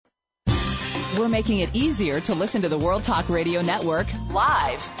We're making it easier to listen to the World Talk Radio Network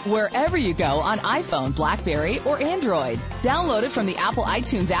live wherever you go on iPhone, BlackBerry, or Android. Download it from the Apple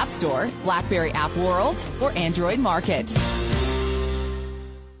iTunes App Store, BlackBerry App World, or Android Market.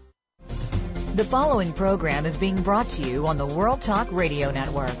 The following program is being brought to you on the World Talk Radio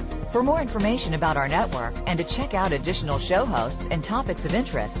Network. For more information about our network and to check out additional show hosts and topics of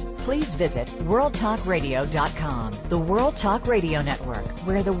interest, please visit worldtalkradio.com. The World Talk Radio Network,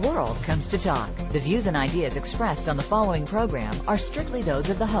 where the world comes to talk. The views and ideas expressed on the following program are strictly those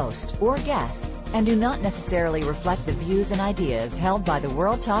of the host or guests and do not necessarily reflect the views and ideas held by the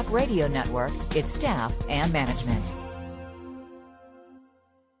World Talk Radio Network, its staff, and management.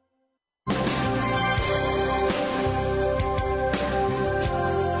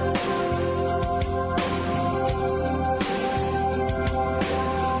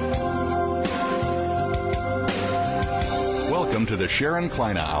 Welcome to the Sharon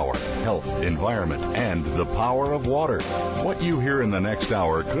Kleina Hour, Health, Environment, and the Power of Water. What you hear in the next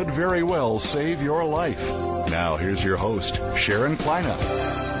hour could very well save your life. Now, here's your host, Sharon Kleina.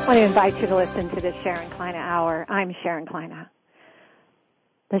 I want to invite you to listen to the Sharon Kleina Hour. I'm Sharon Kleina.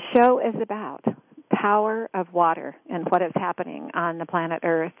 The show is about power of water and what is happening on the planet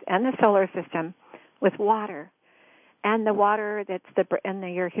Earth and the solar system with water, and the water that's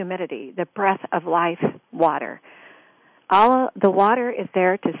your humidity, the breath of life water. All the water is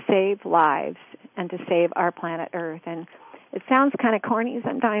there to save lives and to save our planet Earth. And it sounds kind of corny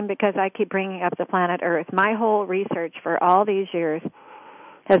sometimes because I keep bringing up the planet Earth. My whole research for all these years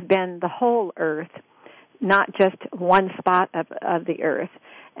has been the whole Earth, not just one spot of the Earth.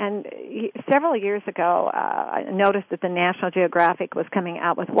 And several years ago, I noticed that the National Geographic was coming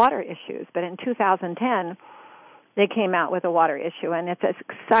out with water issues. But in 2010, they came out with a water issue, and it's an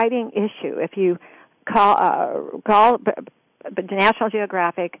exciting issue. If you call National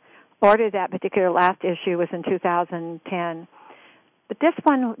Geographic, order that particular last issue was in 2010. But this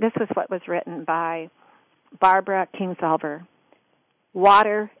was what was written by Barbara Kingsolver.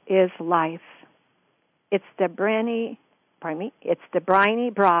 Water is life. It's the briny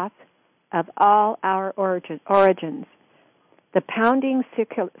broth of all our origins, the pounding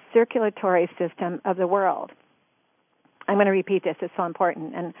circulatory system of the world. I'm going to repeat this, it's so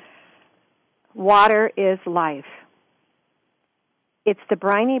important. And water is life. It's the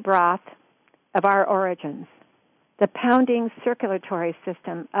briny broth of our origins, the pounding circulatory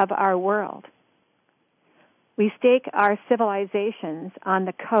system of our world. We stake our civilizations on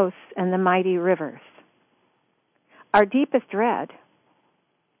the coasts and the mighty rivers. Our deepest dread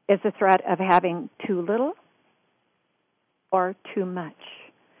is the threat of having too little or too much.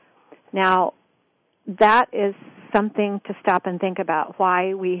 Now, that is something to stop and think about,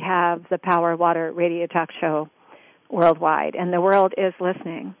 why we have the Power of Water radio talk show worldwide, and the world is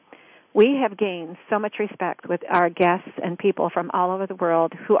listening. We have gained so much respect with our guests and people from all over the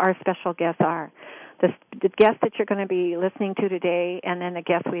world who our special guests are. The guests that you're going to be listening to today, and then the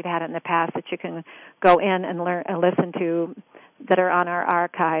guests we've had in the past that you can go in and learn and listen to that are on our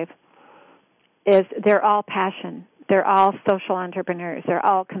archive, they're all passion. They're all social entrepreneurs. They're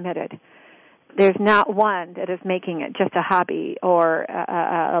all committed. There's not one that is making it just a hobby or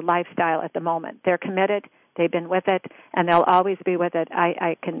a lifestyle at the moment. They're committed, they've been with it, and they'll always be with it.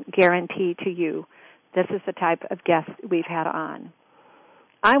 I can guarantee to you this is the type of guests we've had on.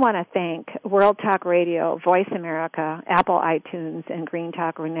 I want to thank World Talk Radio, Voice America, Apple iTunes, and Green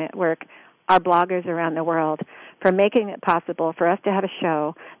Talk Network, our bloggers around the world, for making it possible for us to have a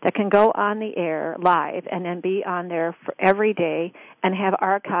show that can go on the air live and then be on there for every day and have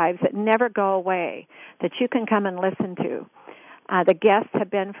archives that never go away, that you can come and listen to. The guests have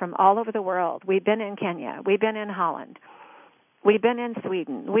been from all over the world. We've been in Kenya. We've been in Holland. We've been in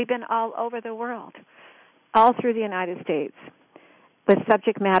Sweden. We've been all over the world, all through the United States, with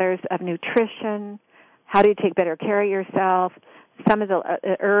subject matters of nutrition, how do you take better care of yourself, some of the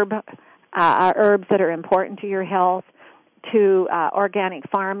herbs that are important to your health, to organic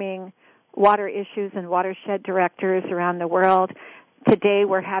farming, water issues and watershed directors around the world. Today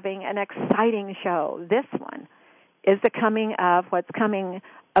we're having an exciting show. This one is the coming of what's coming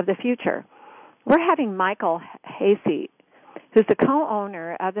of the future. We're having Michael Hasey, who's the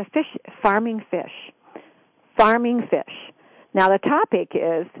co-owner of the Farming Fish. Now the topic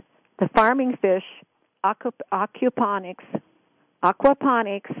is the farming fish, aquaponics.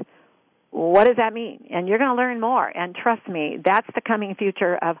 What does that mean? And you're going to learn more. And trust me, that's the coming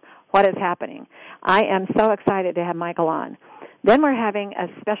future of what is happening. I am so excited to have Michael on. Then we're having a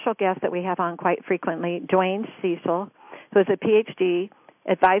special guest that we have on quite frequently, Dwayne Cecil, who is a PhD,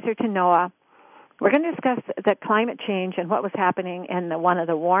 advisor to NOAA. We're going to discuss the climate change and what was happening in one of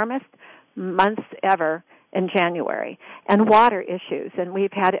the warmest, months ever in January, and water issues. And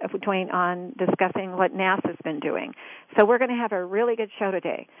we've had a point on discussing what NASA's been doing. So we're going to have a really good show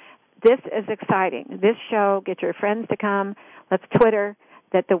today. This is exciting. This show, get your friends to come. Let's Twitter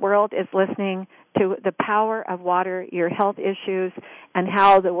that the world is listening to the power of water, your health issues, and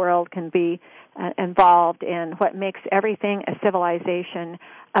how the world can be involved in what makes everything a civilization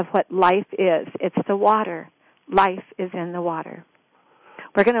of what life is. It's the water. Life is in the water.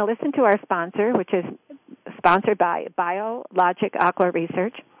 We're going to listen to our sponsor, which is sponsored by Biologic Aqua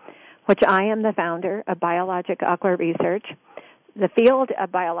Research, which I am the founder of Biologic Aqua Research. The field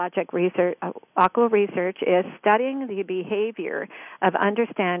of biologic research, aqua research, is studying the behavior of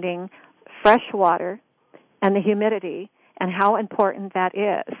understanding fresh water and the humidity and how important that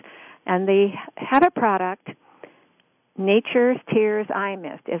is. And they have a product, Nature's Tears Eye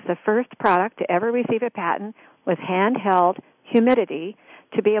Mist, is the first product to ever receive a patent with handheld humidity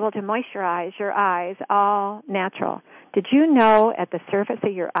to be able to moisturize your eyes, all natural. Did you know at the surface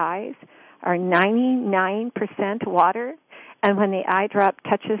of your eyes are 99% water? And when the eye drop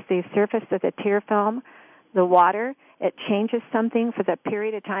touches the surface of the tear film, the water, it changes something for the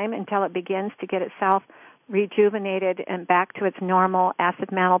period of time until it begins to get itself rejuvenated and back to its normal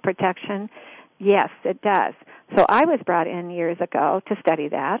acid mantle protection? Yes, it does. So I was brought in years ago to study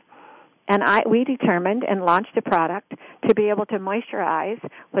that, and we determined and launched a product to be able to moisturize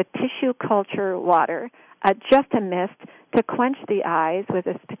with tissue culture water, just a mist, to quench the eyes with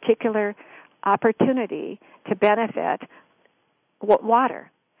this particular opportunity to benefit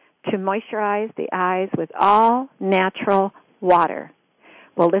water, to moisturize the eyes with all natural water.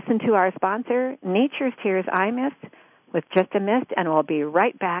 We'll listen to our sponsor, Nature's Tears Eye Mist, with just a mist, and we'll be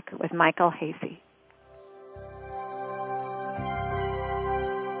right back with Michael Hasey.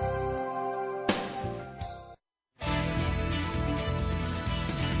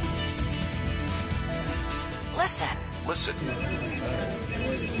 Listen.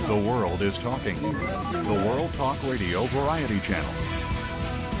 The world is talking. The World Talk Radio Variety Channel.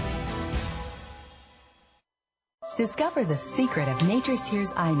 Discover the secret of Nature's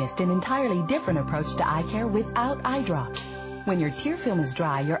Tears Eye Mist, an entirely different approach to eye care without eye drops. When your tear film is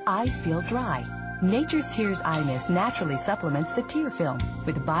dry, your eyes feel dry. Nature's Tears Eye Mist naturally supplements the tear film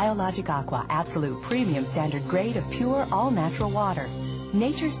with Biologic Aqua Absolute Premium Standard Grade of pure, all-natural water.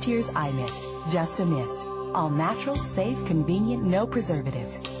 Nature's Tears Eye Mist, just a mist. All natural, safe, convenient, no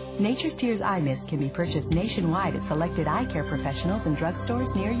preservatives. Nature's Tears Eye Mist can be purchased nationwide at selected eye care professionals and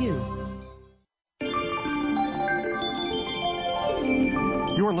drugstores near you.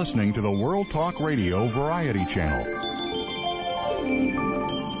 You're listening to the World Talk Radio Variety Channel.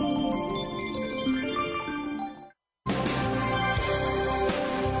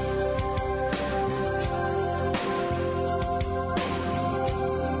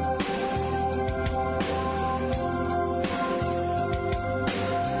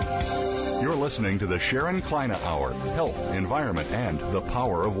 Listening to the Sharon Kleina Hour, Health, Environment, and the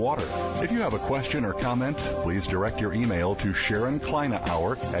Power of Water. If you have a question or comment, please direct your email to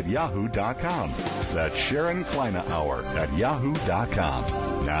SharonKleinaHour@yahoo.com. That's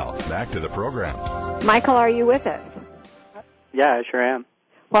SharonKleinaHour@yahoo.com. Now, back to the program. Michael, are you with us? Yeah, I sure am.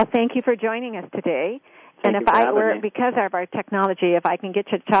 Well, thank you for joining us today. Thank and you if for I having were, me. because of our technology, if I can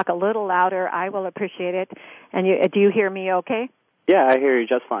get you to talk a little louder, I will appreciate it. And do you hear me okay? Yeah, I hear you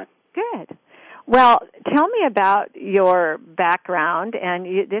just fine. Good. Well, tell me about your background, and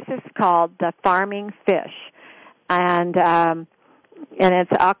this is called the farming fish, and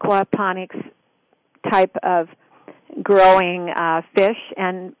it's aquaponics type of growing fish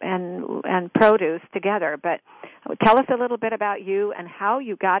and produce together. But tell us a little bit about you and how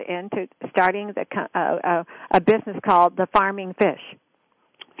you got into starting a business called the farming fish.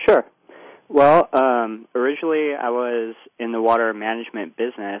 Sure. Well, originally I was in the water management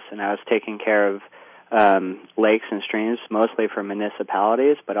business, and I was taking care of lakes and streams, mostly for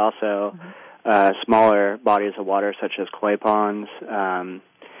municipalities, but also smaller bodies of water such as koi ponds,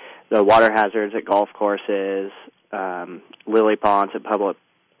 the water hazards at golf courses, lily ponds at public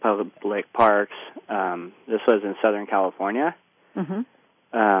parks. This was in Southern California.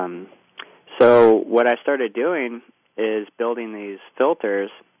 Mm-hmm. So what I started doing is building these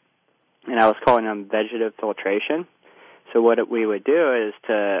filters, and I was calling them vegetative filtration. So what we would do is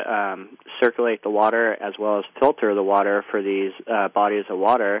to circulate the water as well as filter the water for these bodies of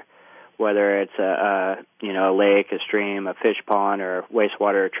water, whether it's a lake, a stream, a fish pond, or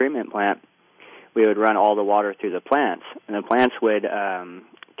wastewater treatment plant. We would run all the water through the plants, and the plants would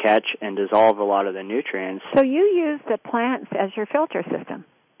catch and dissolve a lot of the nutrients. So you use the plants as your filter system?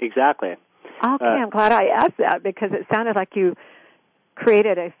 Exactly. Okay, I'm glad I asked that because it sounded like you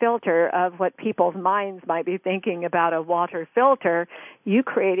created a filter of what people's minds might be thinking about a water filter. You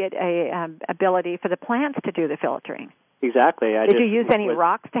created a ability for the plants to do the filtering. Exactly. Did you use any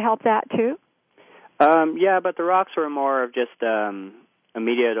rocks to help that too? Yeah, but the rocks were more of just a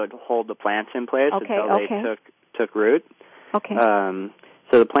media to hold the plants in place until they took root. Okay.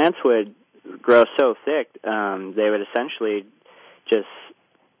 So the plants would grow so thick, they would essentially just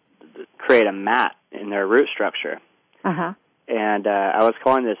create a mat in their root structure. Uh-huh. And I was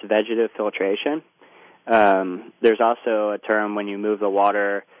calling this vegetative filtration. There's also a term when you move the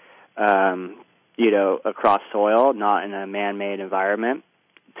water, across soil, not in a man-made environment,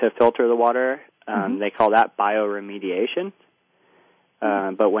 to filter the water. They call that bioremediation.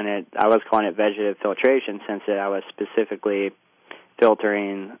 But I was calling it vegetative filtration since I was specifically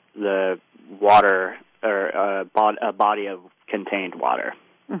filtering the water or a body of contained water.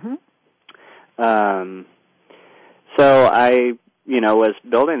 Mm-hmm. So I, was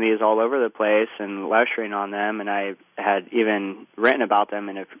building these all over the place and lecturing on them, and I had even written about them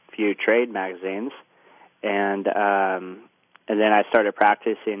in a few trade magazines. And then I started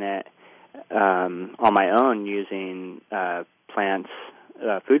practicing it on my own using plants,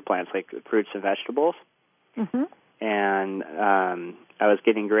 food plants like fruits and vegetables. Mm-hmm. And I was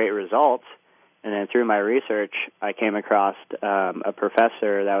getting great results. And then through my research, I came across a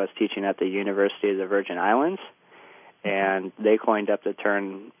professor that was teaching at the University of the Virgin Islands, and they coined up the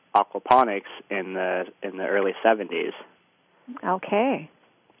term aquaponics in the early 70s. Okay.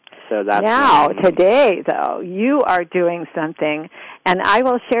 So that's today, though, you are doing something, and I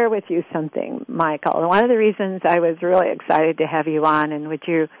will share with you something, Michael. One of the reasons I was really excited to have you on and what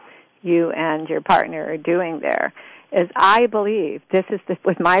you and your partner are doing there is I believe this is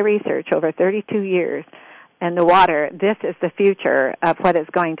with my research over 32 years and the water, this is the future of what is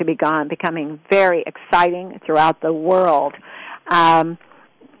going to be becoming very exciting throughout the world,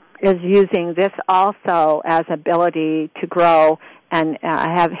 is using this also as ability to grow and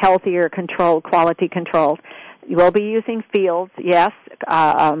have healthier controlled, quality controlled. You will be using fields, yes.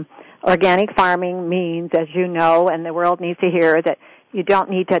 Organic farming means, as you know, and the world needs to hear, that you don't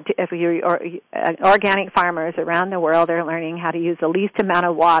need to, organic farmers around the world are learning how to use the least amount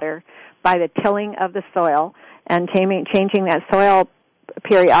of water by the tilling of the soil and changing that soil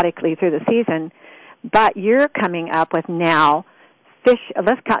periodically through the season. But you're coming up with now fish,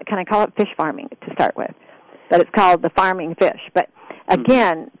 can I call it fish farming to start with? But it's called the farming fish. But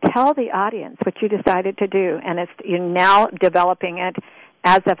again, tell the audience what you decided to do, and you're now developing it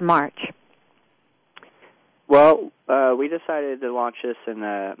as of March. Well, we decided to launch this in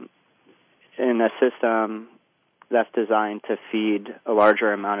a system that's designed to feed a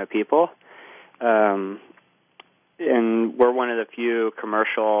larger amount of people. And we're one of the few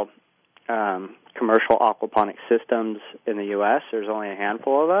commercial aquaponic systems in the U.S. There's only a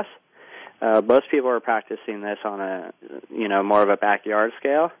handful of us. Most people are practicing this on a, more of a backyard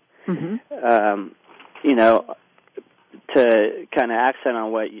scale. Mm-hmm. To kind of accent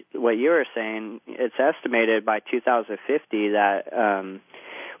on what you were saying, it's estimated by 2050 that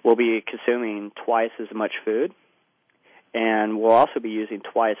we'll be consuming twice as much food, and we'll also be using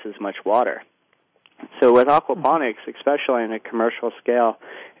twice as much water. So with aquaponics, especially on a commercial scale,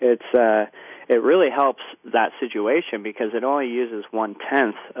 it really helps that situation because it only uses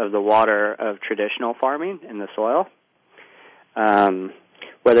 1/10 of the water of traditional farming in the soil,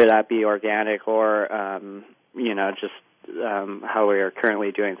 whether that be organic or just how we are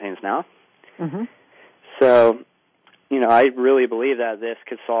currently doing things now. Mm-hmm. So, I really believe that this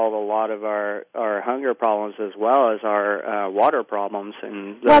could solve a lot of our hunger problems as well as our water problems.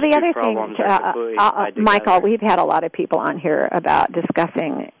 And those the other problems thing, are completely tied together. Michael, we've had a lot of people on here about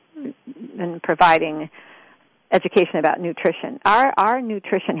discussing and providing education about nutrition. Our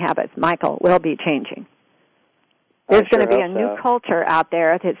nutrition habits, Michael, will be changing. There's going to be a new culture out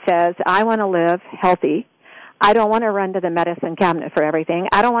there that says, I want to live healthy. I don't want to run to the medicine cabinet for everything.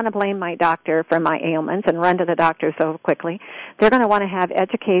 I don't want to blame my doctor for my ailments and run to the doctor so quickly. They're going to want to have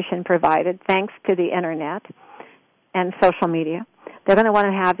education provided thanks to the Internet and social media. They're going to want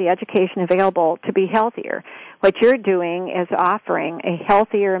to have the education available to be healthier. What you're doing is offering a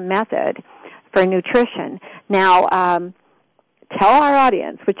healthier method for nutrition. Now, tell our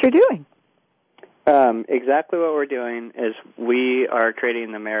audience what you're doing. Exactly what we're doing is we are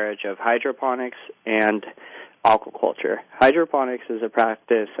creating the marriage of hydroponics and aquaculture. Hydroponics is a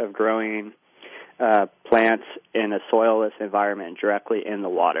practice of growing plants in a soilless environment directly in the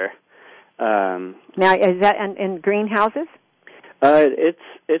water. Now, is that in greenhouses?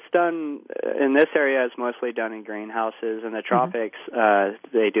 It's done in this area. It's mostly done in greenhouses. In the tropics,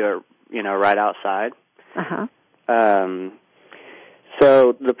 they do it, right outside. Uh-huh.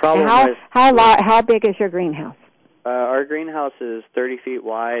 So the problem is... How big is your greenhouse? Our greenhouse is 30 feet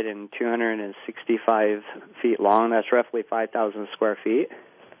wide and 265 feet long. That's roughly 5,000 square feet.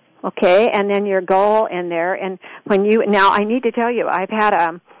 Okay, and then your goal in there, and now I need to tell you, I've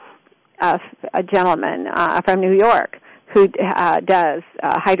had a gentleman from New York who does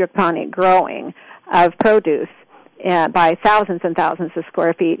hydroponic growing of produce by thousands and thousands of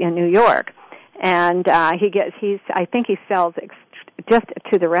square feet in New York, and I think he sells just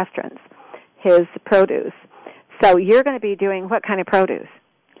to the restaurants his produce. So you're going to be doing what kind of produce?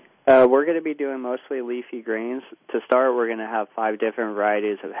 We're going to be doing mostly leafy greens. To start, we're going to have 5 different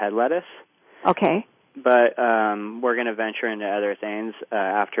varieties of head lettuce. Okay. But we're going to venture into other things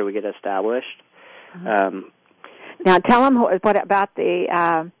after we get established. Mm-hmm. Now, tell them what about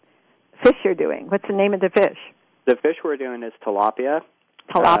the fish you're doing. What's the name of the fish? The fish we're doing is tilapia.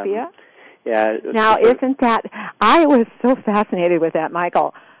 Tilapia? Yeah. Now, isn't that... I was so fascinated with that,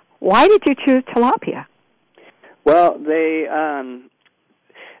 Michael. Why did you choose tilapia? Well, they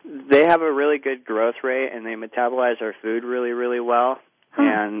have a really good growth rate, and they metabolize our food really, really well. Huh.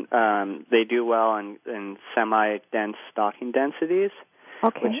 And they do well in semi-dense stocking densities,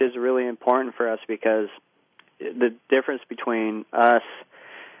 which is really important for us because the difference between us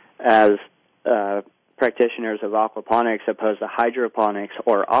as practitioners of aquaponics opposed to hydroponics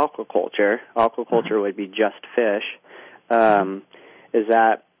or aquaculture would be just fish, is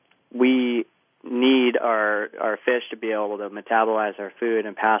that we need our fish to be able to metabolize our food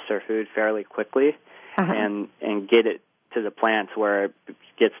and pass our food fairly quickly and get it to the plants where it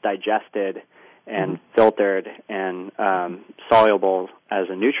gets digested and filtered and soluble as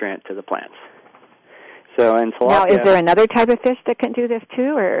a nutrient to the plants. So in tilapia, now, is there another type of fish that can do this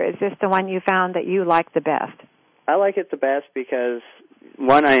too, or is this the one you found that you like the best? I like it the best because,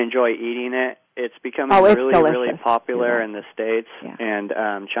 one, I enjoy eating it. It's becoming really popular in the States, and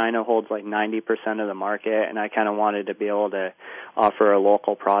China holds like 90% of the market, and I kind of wanted to be able to offer a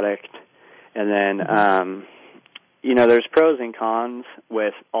local product. And then, there's pros and cons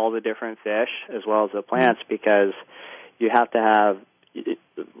with all the different fish as well as the plants because you have to have,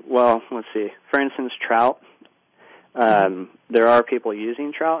 well, let's see, for instance, trout. There are people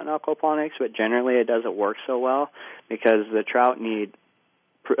using trout in aquaponics, but generally it doesn't work so well because the trout need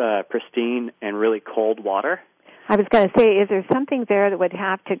pristine and really cold water. I was going to say, is there something there that would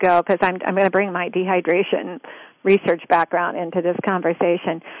have to go, because I'm going to bring my dehydration research background into this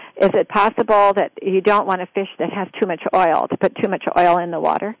conversation. Is it possible that you don't want a fish that has too much oil, to put too much oil in the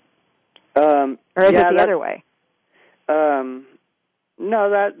water? Or is it the other way? No,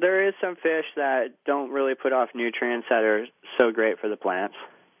 that there is some fish that don't really put off nutrients that are so great for the plants.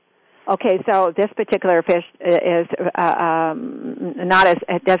 Okay, so this particular fish is it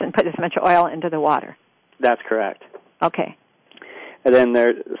doesn't put as much oil into the water. That's correct. Okay. And then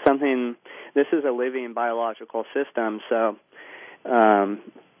there's something. This is a living biological system, so now,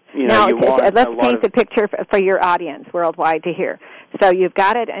 let's paint the picture for your audience worldwide to hear. So you've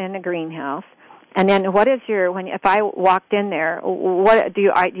got it in a greenhouse, and then what is if I walked in there, what do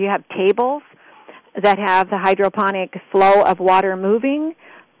you have tables that have the hydroponic flow of water moving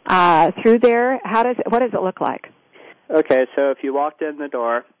through there? What does it look like? Okay, so if you walked in the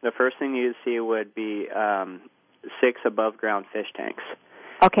door, the first thing you'd see would be 6 above-ground fish tanks.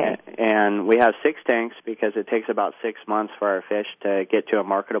 Okay. And we have 6 tanks because it takes about 6 months for our fish to get to a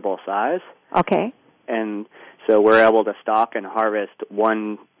marketable size. Okay. And so we're able to stock and harvest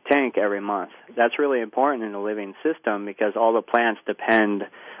 1 tank every month. That's really important in a living system because all the plants depend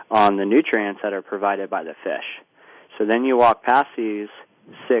on the nutrients that are provided by the fish. So then you walk past these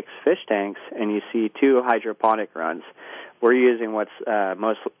 6 fish tanks and you see 2 hydroponic runs. We're using what's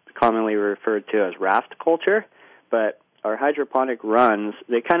most commonly referred to as raft culture, but our hydroponic runs,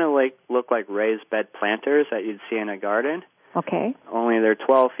 they kind of look like raised bed planters that you'd see in a garden. Okay. Only they're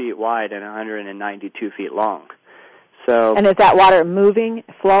 12 feet wide and 192 feet long. So. And is that water moving,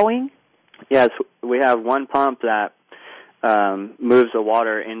 flowing? Yes, we have 1 pump that moves the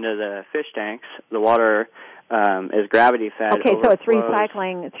water into the fish tanks. The water is gravity fed. Okay, so it's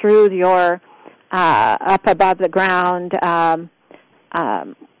recycling through your up above the ground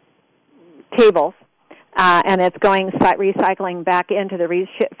tables, and it's going recycling back into the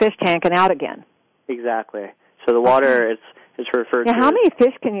fish tank and out again. Exactly. So the water is referred to. Now, how many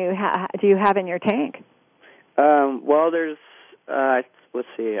fish do you have in your tank? Well, there's let's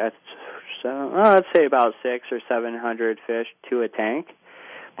see, I'd say about 600 or 700 fish to a tank.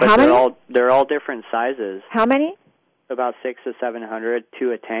 But how many? They're all different sizes. How many? About 600 to 700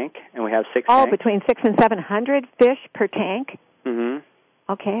 to a tank, and we have 6 tanks. Oh, between 600 and 700 fish per tank? Mm-hmm.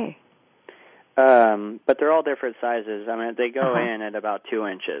 Okay. But they're all different sizes. I mean, they go in at about 2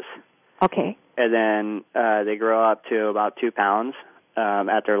 inches. Okay. And then they grow up to about 2 pounds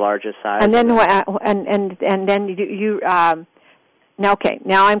at their largest size. And then and then you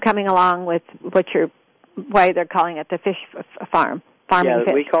now I'm coming along with why they're calling it the fish farming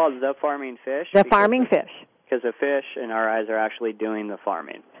fish. We call it the farming fish. The farming fish. Because the fish, in our eyes, are actually doing the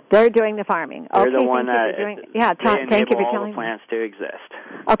farming. They're doing the farming. They're the one that thank you for all telling the plants to exist.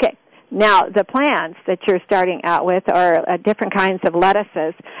 Okay. Now, the plants that you're starting out with are different kinds of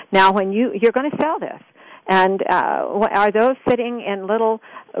lettuces. Now, when you're going to sell this, and are those sitting in little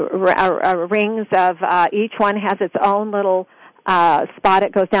rings of each one has its own little spot?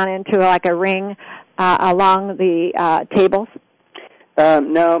 It goes down into like a ring along the tables.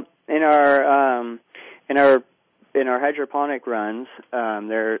 No, in our hydroponic runs,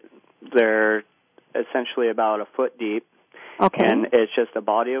 they're essentially about a foot deep. Okay. And it's just a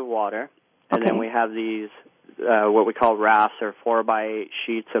body of water. And then we have these, what we call rafts, or 4x8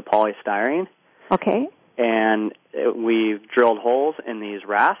 sheets of polystyrene. Okay. And we've drilled holes in these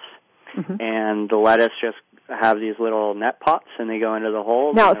rafts, and the lettuce just have these little net pots, and they go into the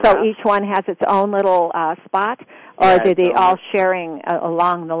holes. No, so rafts. Each one has its own little spot, or are they all sharing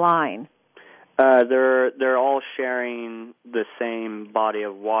along the line? They're all sharing the same body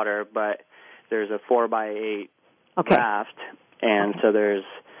of water, but there's a 4x8 raft, and so there's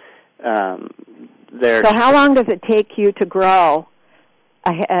So how long does it take you to grow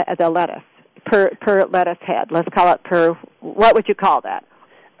the lettuce per lettuce head? Let's call it per. What would you call that?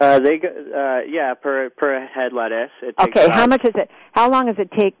 Per head lettuce. It takes how much is it? How long does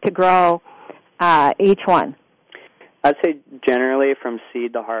it take to grow each one? I'd say generally from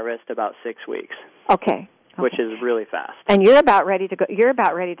seed to harvest about 6 weeks. Okay. Which is really fast. And you're about ready to go. You're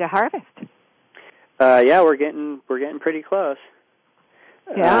about ready to harvest. We're getting pretty close.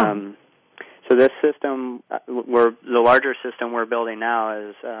 Yeah. So this system, the larger system we're building now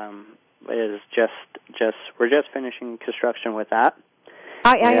is just we're just finishing construction with that.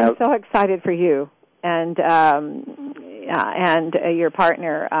 I am so excited for you and your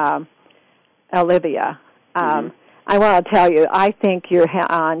partner Olivia. I want to tell you, I think you're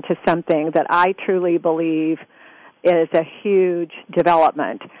on to something that I truly believe is a huge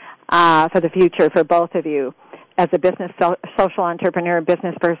development for the future for both of you as a business, social entrepreneur,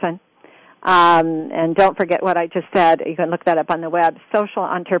 business person. And don't forget what I just said. You can look that up on the web. Social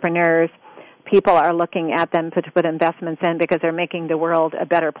entrepreneurs, people are looking at them to put investments in because they're making the world a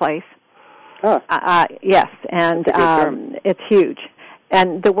better place. Yes, and it's huge.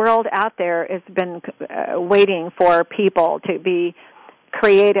 And the world out there has been waiting for people to be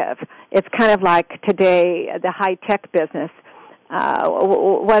creative. It's kind of like today, the high-tech business,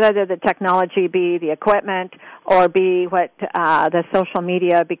 whether the technology be the equipment or be what the social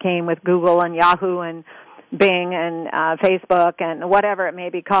media became with Google and Yahoo and Bing and Facebook and whatever it may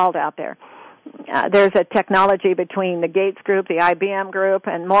be called out there. There's a technology between the Gates Group, the IBM Group,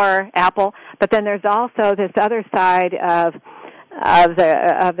 and more Apple. But then there's also this other side of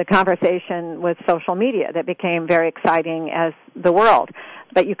the conversation with social media that became very exciting as the world.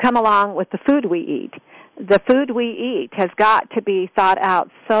 But you come along with the food we eat. The food we eat has got to be thought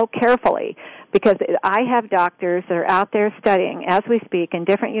out so carefully because I have doctors that are out there studying as we speak in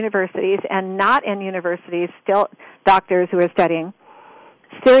different universities and not in universities, still doctors who are studying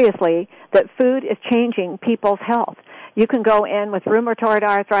seriously that food is changing people's health. You can go in with rheumatoid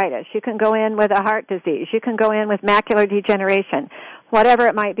arthritis. You can go in with a heart disease. You can go in with macular degeneration, whatever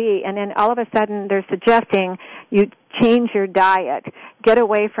it might be. And then all of a sudden they're suggesting you change your diet. Get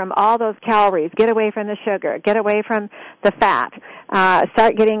away from all those calories. Get away from the sugar. Get away from the fat.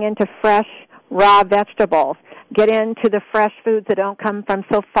 Start getting into fresh, raw vegetables. Get into the fresh foods that don't come from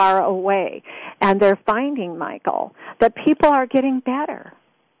so far away. And they're finding, Michael, that people are getting better.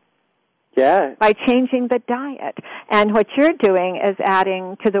 Yeah. By changing the diet. And what you're doing is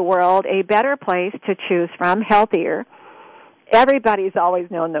adding to the world a better place to choose from, healthier. Everybody's always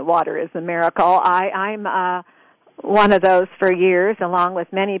known that water is a miracle. I'm one of those for years, along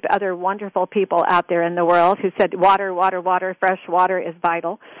with many other wonderful people out there in the world who said water, fresh water is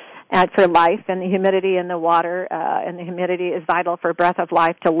vital for life, and the humidity in the water and the humidity is vital for breath of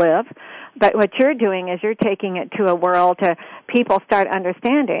life to live. But what you're doing is you're taking it to a world to people start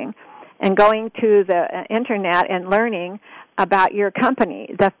understanding and going to the internet and learning about your company,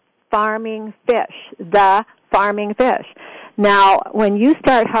 The Farming Fish. Now, when you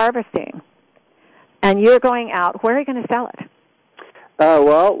start harvesting and you're going out, where are you going to sell it?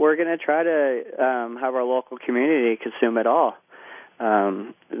 Well, we're going to try to have our local community consume it all.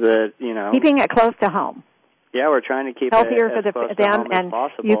 Keeping it close to home. Yeah, we're trying to keep healthier it as for close to them, home as and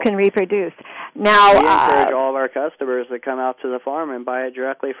possible. you can reproduce. Now, we encourage all of our customers to come out to the farm and buy it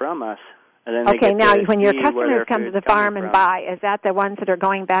directly from us. And then okay, now when your see customers come to the farm and buy, is that the ones that are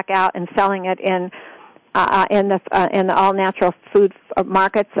going back out and selling it in the all natural food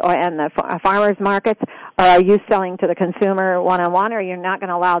markets or in the farmers markets, or are you selling to the consumer one-on-one, or you're not going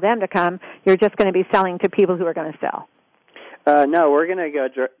to allow them to come? You're just going to be selling to people who are going to sell. No, we're going to go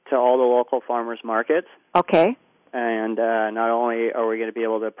to all the local farmers markets. Okay. And not only are we going to be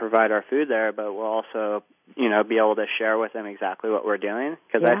able to provide our food there, but we'll also, be able to share with them exactly what we're doing,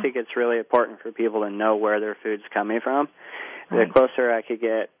 because I think it's really important for people to know where their food's coming from. Right. The closer I could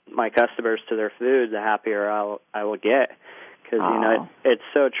get my customers to their food, the happier I will get, because it's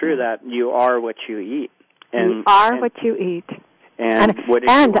so true that you are what you eat. And, you are what you eat. And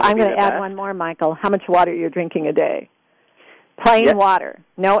I'm going to add one more, Michael. How much water you're drinking a day? Plain water,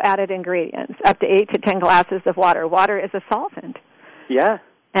 no added ingredients, up to 8 to 10 glasses of water. Water is a solvent. Yeah.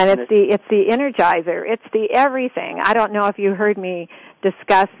 And it's the energizer. It's the everything. I don't know if you heard me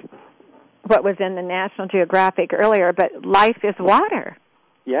discuss what was in the National Geographic earlier, but life is water.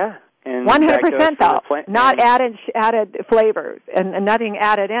 Yeah. And 100% though, not added flavors and nothing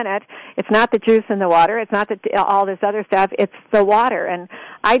added in it. It's not the juice in the water. It's not all this other stuff. It's the water. And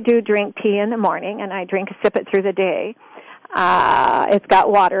I do drink tea in the morning, and I sip it through the day. It's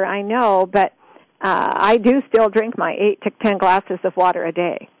got water, I know, but I do still drink my 8 to 10 glasses of water a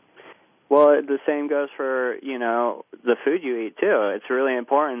day. Well, the same goes for, the food you eat, too. It's really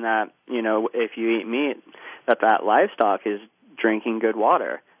important that, if you eat meat, that livestock is drinking good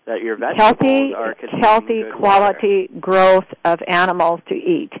water, that your vegetables are consuming healthy good quality water. Growth of animals to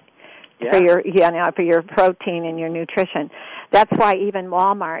eat. Yeah. For your protein and your nutrition. That's why even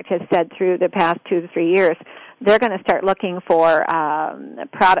Walmart has said through the past 2 to 3 years, they're going to start looking for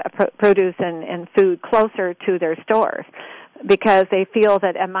produce and food closer to their stores, because they feel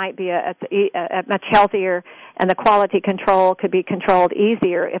that it might be a much healthier, and the quality control could be controlled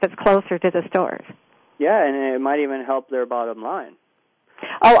easier if it's closer to the stores. Yeah, and it might even help their bottom line.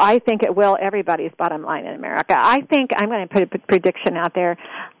 Oh, I think it will everybody's bottom line in America. I think I'm going to put a prediction out there.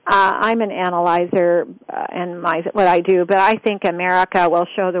 I'm an analyzer in what I do, but I think America will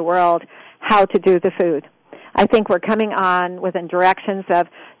show the world how to do the food. I think we're coming on within directions of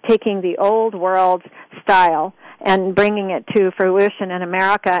taking the old world style and bringing it to fruition in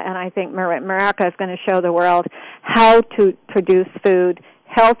America, and I think America is going to show the world how to produce food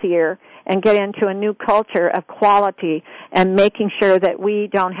healthier and get into a new culture of quality and making sure that we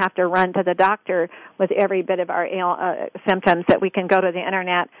don't have to run to the doctor with every bit of our symptoms, that we can go to the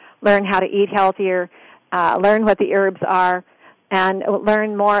Internet, learn how to eat healthier, learn what the herbs are, and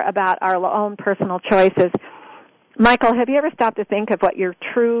learn more about our own personal choices. Michael, have you ever stopped to think of what your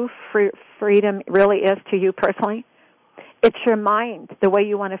true freedom really is to you personally? It's your mind, the way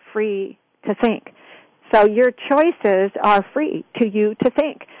you want to free to think. So your choices are free to you to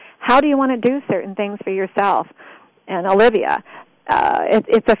think. How do you want to do certain things for yourself? And Olivia,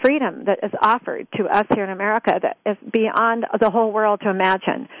 it's a freedom that is offered to us here in America that is beyond the whole world to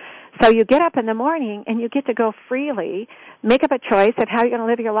imagine. So you get up in the morning and you get to go freely, make up a choice of how you're going to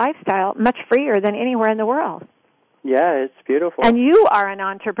live your lifestyle, much freer than anywhere in the world. Yeah, it's beautiful. And you are an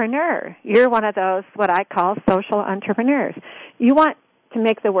entrepreneur. You're one of those, what I call social entrepreneurs. You want to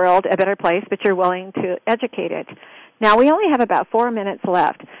make the world a better place, but you're willing to educate it. Now, we only have about 4 minutes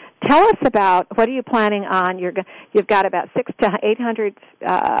left. Tell us about, what are you planning on? You've got about 600 to 800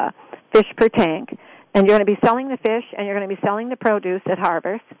 fish per tank, and you're going to be selling the fish, and you're going to be selling the produce at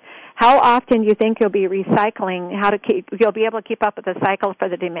harvest. How often do you think you'll be recycling, you'll be able to keep up with the cycle for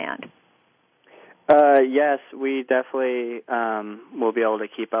the demand? Yes, we definitely will be able to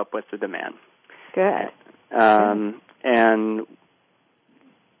keep up with the demand. Good. And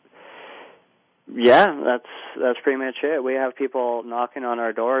yeah, that's pretty much it. We have people knocking on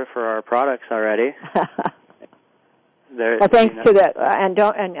our door for our products already. Well, thanks to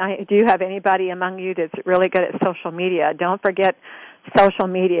that. Do you have anybody among you that's really good at social media? Don't forget, social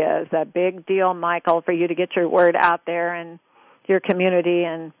media is a big deal, Michael, for you to get your word out there and your community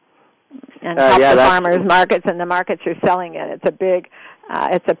and help the farmers markets and the markets you're selling in. It's a big.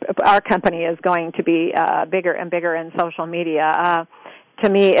 Our company is going to be bigger and bigger in social media. To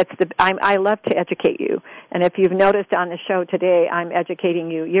me, I love to educate you. And if you've noticed on the show today, I'm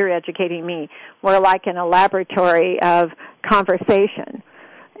educating you. You're educating me. We're like in a laboratory of conversation.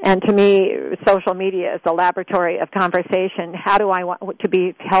 And to me, social media is a laboratory of conversation. How do I want to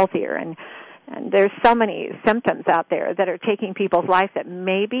be healthier? And there's so many symptoms out there that are taking people's life that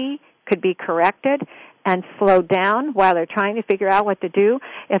maybe could be corrected and slowed down while they're trying to figure out what to do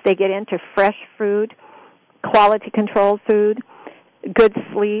if they get into fresh food, quality controlled food, good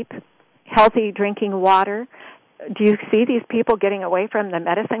sleep, healthy drinking water. Do you see these people getting away from the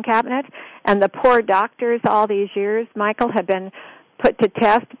medicine cabinet? And the poor doctors all these years, Michael, have been put to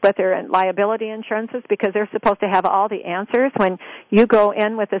test with their liability insurances because they're supposed to have all the answers. When you go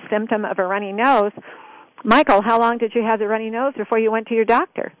in with a symptom of a runny nose, Michael, how long did you have the runny nose before you went to your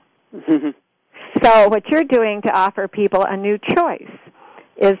doctor? So what you're doing to offer people a new choice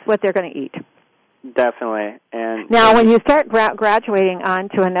is what they're going to eat. Definitely. And now, when you start graduating on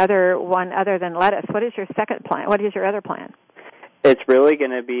to another one other than lettuce, what is your second plan? What is your other plan? It's really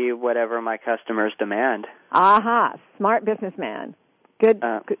going to be whatever my customers demand. Aha, smart businessman. Good.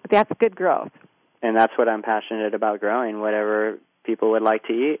 That's good growth. And that's what I'm passionate about growing, whatever people would like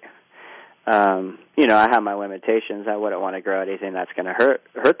to eat. I have my limitations. I wouldn't want to grow anything that's going to hurt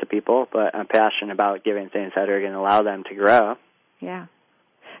the people, but I'm passionate about giving things that are going to allow them to grow. Yeah.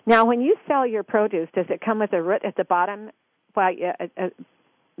 Now, when you sell your produce, does it come with a root at the bottom? Well,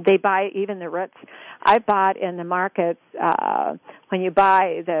 they buy even the roots. I bought in the markets when you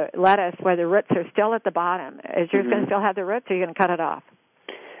buy the lettuce where the roots are still at the bottom. Is yours going to still have the roots, or are you going to cut it off?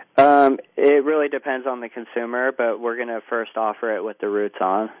 It really depends on the consumer, but we're going to first offer it with the roots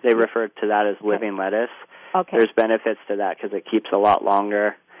on. They refer to that as living lettuce. Okay. There's benefits to that because it keeps a lot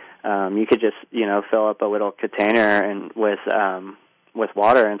longer. You could just, fill up a little container and with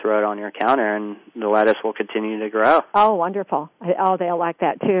water and throw it on your counter, and the lettuce will continue to grow. Oh, wonderful. Oh, they'll like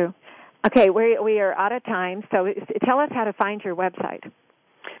that, too. Okay, we are out of time, so tell us how to find your website.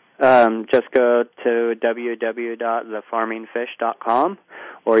 Just go to www.thefarmingfish.com,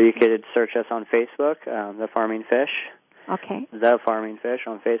 or you could search us on Facebook, The Farming Fish. Okay. The Farming Fish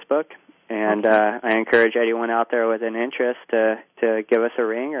on Facebook. And I encourage anyone out there with an interest to give us a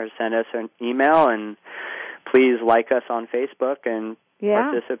ring or send us an email, and please like us on Facebook and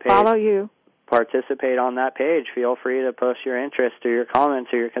follow you. Participate on that page. Feel free to post your interest or your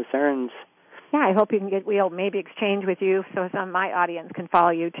comments or your concerns. Yeah, I hope we'll maybe exchange with you so some of my audience can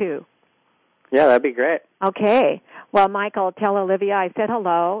follow you too. Yeah, that'd be great. Okay. Well, Michael, tell Olivia I said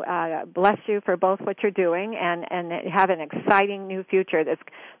hello. Bless you for both what you're doing and have an exciting new future.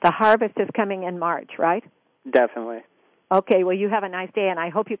 The harvest is coming in March, right? Definitely. Okay. Well, you have a nice day, and I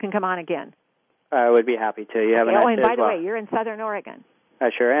hope you can come on again. I would be happy to. You have a nice day. And by the way, you're in Southern Oregon. I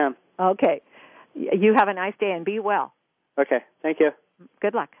sure am. Okay. You have a nice day and be well. Okay. Thank you.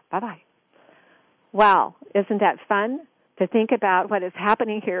 Good luck. Bye-bye. Wow. Isn't that fun to think about what is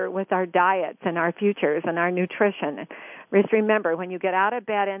happening here with our diets and our futures and our nutrition? Just remember, when you get out of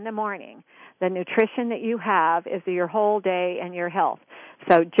bed in the morning, the nutrition that you have is your whole day and your health.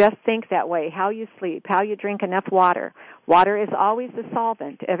 So just think that way, how you sleep, how you drink enough water. Water is always the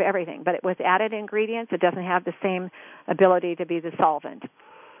solvent of everything, but with added ingredients, it doesn't have the same ability to be the solvent.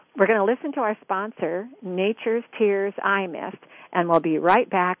 We're going to listen to our sponsor, Nature's Tears Eye Mist, and we'll be right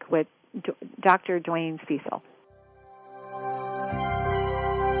back with Dr. Dwayne Cecil.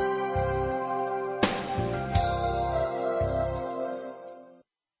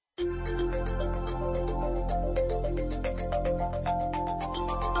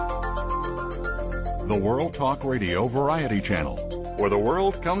 The World Talk Radio Variety Channel, where the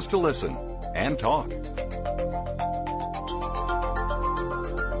world comes to listen and talk.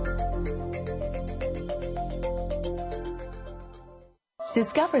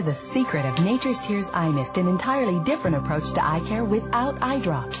 Discover the secret of Nature's Tears Eye Mist, an entirely different approach to eye care without eye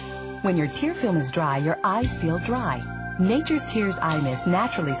drops. When your tear film is dry, your eyes feel dry. Nature's Tears Eye Mist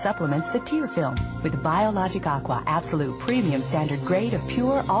naturally supplements the tear film with Biologic Aqua Absolute Premium Standard Grade of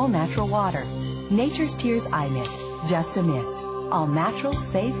pure, all-natural water. Nature's Tears Eye Mist, just a mist. All natural,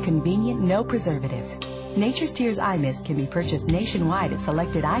 safe, convenient, no preservatives. Nature's Tears Eye Mist can be purchased nationwide at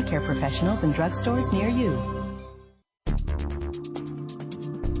selected eye care professionals and drugstores near you.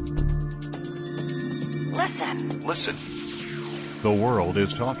 Listen. The world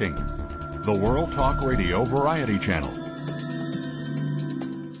is talking. The World Talk Radio Variety Channel.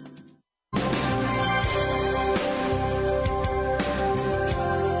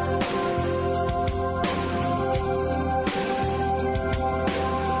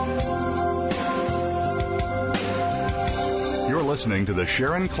 Listening to the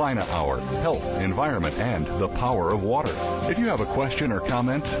Sharon Kleine Hour, Health, Environment, and the Power of Water. If you have a question or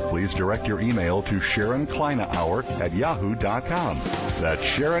comment, please direct your email to SharonKleineHour@yahoo.com. That's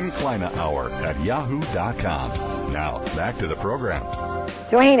SharonKleineHour@yahoo.com. Now, back to the program.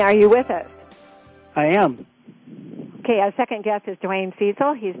 Dwayne, are you with us? I am. Okay, our second guest is Dwayne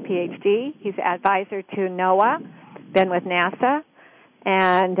Cecil. He's PhD. He's advisor to NOAA, been with NASA.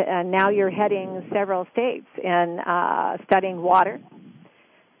 And now you're heading several states in studying water.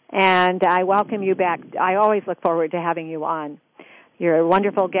 and I welcome you back. I always look forward to having you on. You're a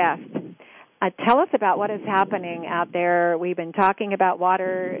wonderful guest. Tell us about what is happening out there. We've been talking about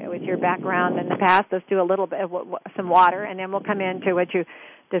water with your background in the past. Let's do a little bit of some water, and then we'll come into what you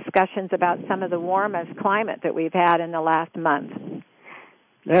discussions about some of the warmest climate that we've had in the last month.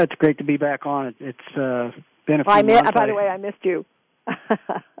 Yeah, it's great to be back on. It's been a few months. By the way, I missed you.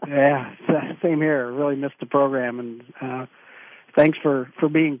 Yeah, same here. I really missed the program, and thanks for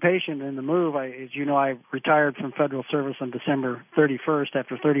being patient in the move. As you know, I retired from federal service on December 31st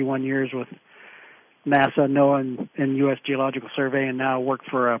after 31 years with NASA, NOAA, and U.S. Geological Survey, and now work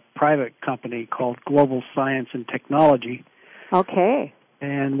for a private company called Global Science and Technology. Okay.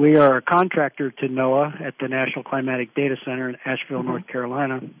 And we are a contractor to NOAA at the National Climatic Data Center in Asheville, North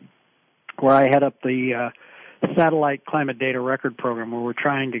Carolina, where I head up the Satellite Climate Data Record Program, where we're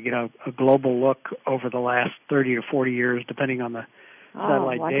trying to get a global look over the last 30 to 40 years, depending on the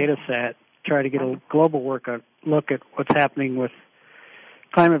satellite data set, try to get a global look at what's happening with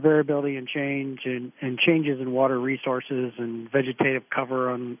climate variability and change and changes in water resources and vegetative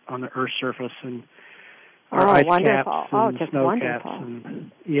cover on the Earth's surface and our ice caps and snow caps.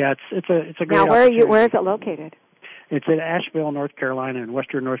 And, yeah, it's a great opportunity. Now, where is it located? It's at Asheville, North Carolina, in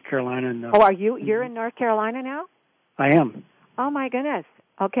western North Carolina. And, you're in North Carolina now? I am. Oh my goodness.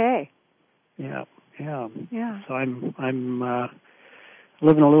 Okay. Yeah. So I'm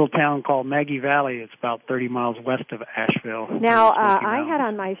live in a little town called Maggie Valley. It's about 30 miles west of Asheville. Now, I had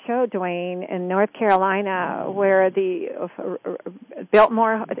on my show, Dwayne, in North Carolina, where the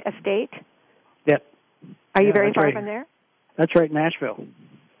Biltmore Estate. Yep. Are you very far from there? That's right in Asheville.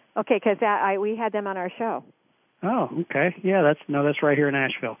 Okay, because we had them on our show. Oh, okay. Yeah, that's right here in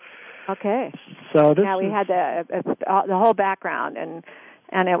Asheville. Okay. So we had the whole background,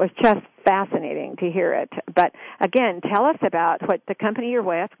 and it was just fascinating to hear it. But again, tell us about what the company you're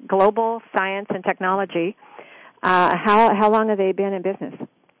with, Global Science and Technology. How long have they been in business?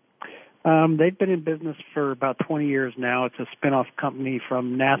 They've been in business for about 20 years now. It's a spin-off company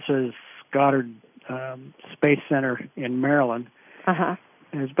from NASA's Goddard Space Center in Maryland. Uh-huh.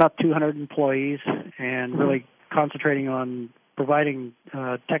 And it's about 200 employees and really concentrating on providing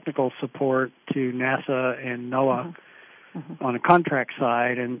technical support to NASA and NOAA on a contract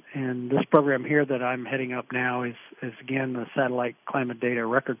side. And this program here that I'm heading up now is again, the Satellite Climate Data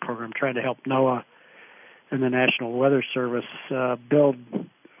Record Program, trying to help NOAA and the National Weather Service build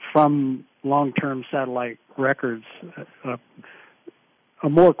from long-term satellite records a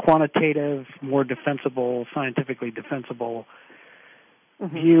more quantitative, more defensible, scientifically defensible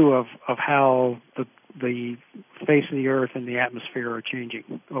view of how the face of the Earth and the atmosphere are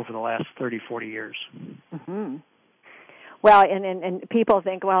changing over the last 30, 40 years. Mm-hmm. Well, and people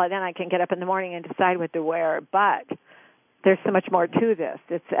think, well, then I can get up in the morning and decide what to wear, but there's so much more to this.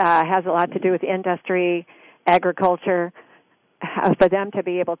 It has a lot to do with industry, agriculture, for them to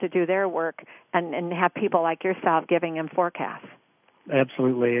be able to do their work and have people like yourself giving them forecasts.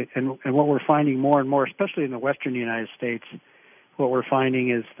 Absolutely. And what we're finding more and more, especially in the western United States, what we're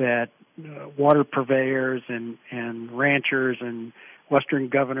finding is that water purveyors and ranchers and western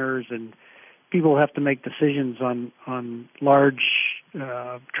governors and people have to make decisions on large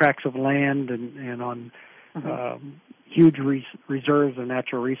tracts of land and on huge reserves of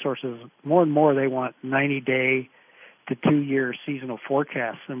natural resources. More and more they want 90-day to 2-year seasonal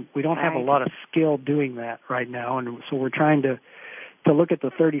forecasts, and we don't have a lot of skill doing that right now. And so we're trying to look at the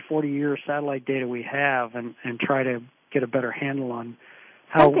 30, 40-year satellite data we have and try to get a better handle on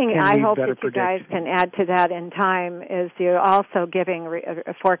how something I hope that predict. you guys can add to that in time is you're also giving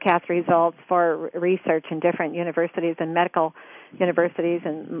forecast results for research in different universities and medical universities.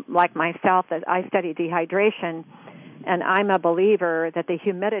 And like myself, I study dehydration, and I'm a believer that the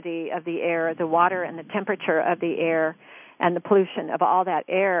humidity of the air, the water and the temperature of the air, and the pollution of all that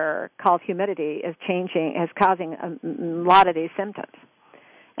air called humidity is causing a lot of these symptoms.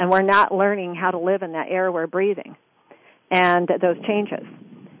 And we're not learning how to live in that air we're breathing and those changes.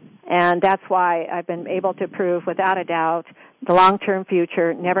 And that's why I've been able to prove without a doubt the long-term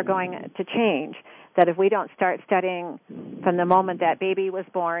future never going to change, that if we don't start studying from the moment that baby was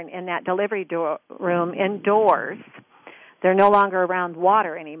born in that delivery room indoors, they're no longer around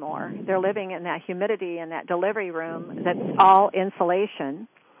water anymore. They're living in that humidity in that delivery room that's all insulation,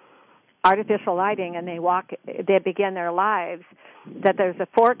 artificial lighting, and they begin their lives, that there's a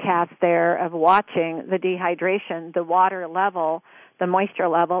forecast there of watching the dehydration, the water level, the moisture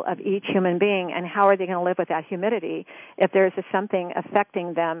level of each human being, and how are they going to live with that humidity if there's something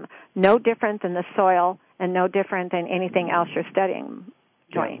affecting them, no different than the soil and no different than anything else you're studying.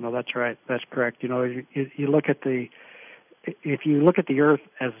 Yeah, no, that's right. That's correct. You know, you look at the if you look at the Earth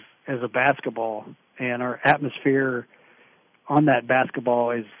as a basketball, and our atmosphere on that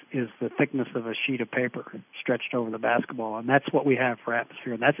basketball is the thickness of a sheet of paper stretched over the basketball, and that's what we have for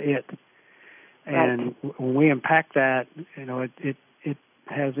atmosphere, and that's it. And when we impact that, it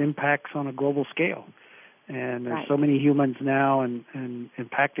has impacts on a global scale. And there's so many humans now and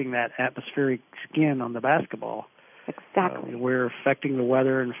impacting that atmospheric skin on the basketball. Exactly. We're affecting the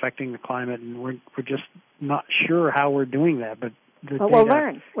weather and affecting the climate, and we're just not sure how we're doing that. But we'll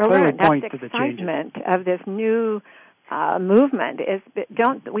learn. We'll learn. Point That's to the the excitement of this new movement.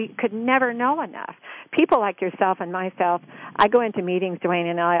 We could never know enough. People like yourself and myself, I go into meetings, Dwayne,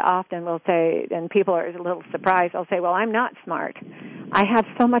 and I often will say, and people are a little surprised, I'll say, well, I'm not smart. I have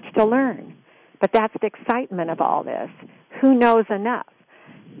so much to learn. But that's the excitement of all this. Who knows enough?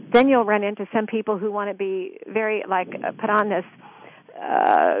 Then you'll run into some people who want to be very, put on this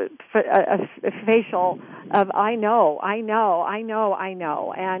facial of I know,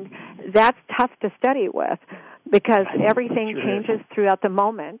 and that's tough to study with because everything changes throughout the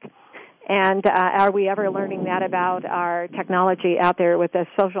moment. And are we ever learning that about our technology out there with the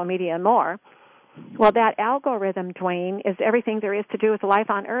social media and more? Well, that algorithm, Dwayne, is everything there is to do with life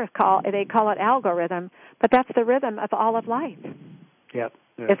on Earth. They call it algorithm, but that's the rhythm of all of life. Yep.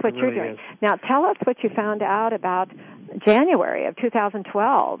 It's what you're doing. Now, tell us what you found out about January of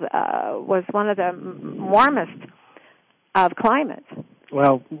 2012 was one of the warmest of climates.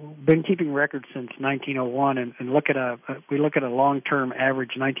 Well, been keeping records since 1901, and we look at a long-term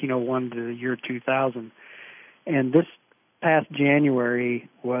average 1901 to the year 2000, and this past January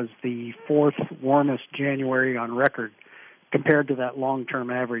was the fourth warmest January on record compared to that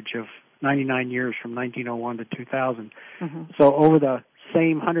long-term average of 99 years from 1901 to 2000. Mm-hmm. So over the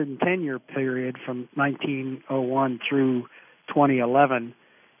same 110-year period from 1901 through 2011,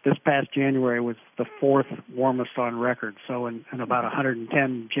 this past January was the fourth warmest on record. So in about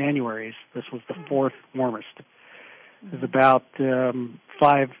 110 Januaries, this was the fourth warmest. It was about a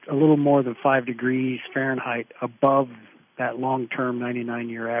little more than 5 degrees Fahrenheit above that long-term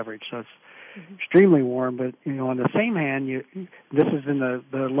 99-year average. So it's extremely warm. But on the same hand, this is in the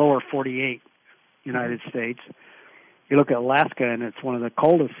lower 48 United States. You look at Alaska, and it's one of the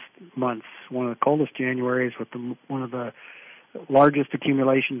coldest months, one of the coldest Januaries with one of the largest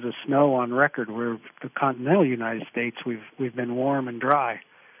accumulations of snow on record. Where the continental United States, we've been warm and dry.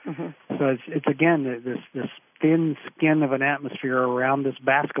 Mm-hmm. So it's again this thin skin of an atmosphere around this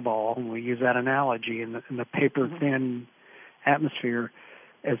basketball, and we use that analogy in the paper thin atmosphere.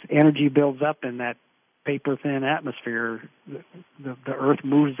 As energy builds up in that paper thin atmosphere, the Earth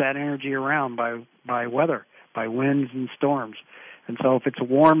moves that energy around by weather, by winds and storms. And so if it's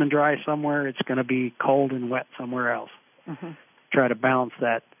warm and dry somewhere, it's going to be cold and wet somewhere else. Mm-hmm. Try to balance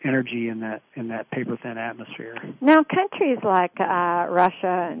that energy in that paper thin atmosphere. Now, countries like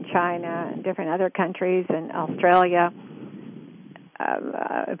Russia and China and different other countries and Australia,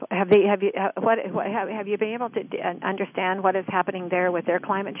 have you been able to understand what is happening there with their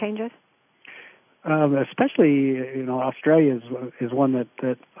climate changes? Especially, Australia is one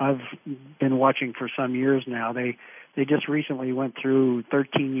that I've been watching for some years now. They just recently went through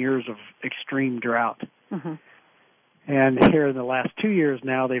 13 years of extreme drought. Mm-hmm. And here in the last 2 years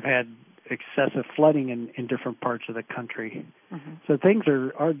now, they've had excessive flooding in different parts of the country. Mm-hmm. So things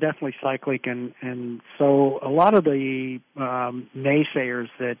are definitely cyclic, and so a lot of the naysayers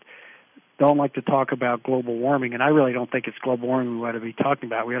that don't like to talk about global warming, and I really don't think it's global warming we ought to be talking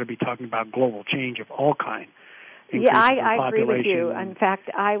about. We ought to be talking about global change of all kinds. Yeah, I agree with you. In fact,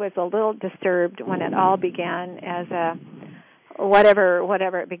 I was a little disturbed when it all began as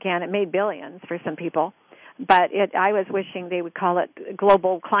whatever it began. It made billions for some people. But I was wishing they would call it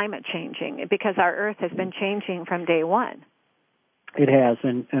global climate changing because our Earth has been changing from day one. It has,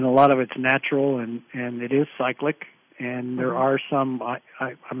 and a lot of it's natural, and it is cyclic. And there are some,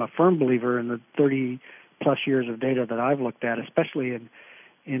 I'm a firm believer in the 30-plus years of data that I've looked at, especially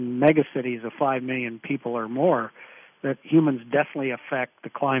in megacities of 5 million people or more, that humans definitely affect the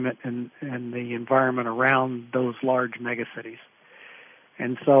climate and the environment around those large megacities.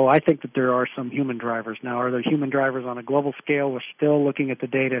 And so I think that there are some human drivers. Now, are there human drivers on a global scale? We're still looking at the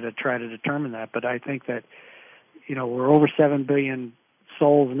data to try to determine that. But I think that, we're over 7 billion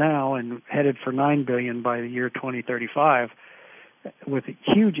souls now and headed for 9 billion by the year 2035 with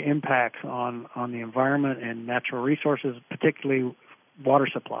huge impacts on the environment and natural resources, particularly water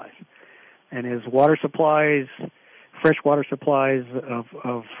supplies. And as water supplies, fresh water supplies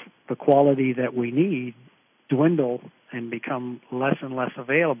of the quality that we need dwindle and become less and less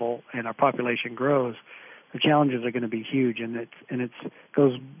available, and our population grows, the challenges are going to be huge, and it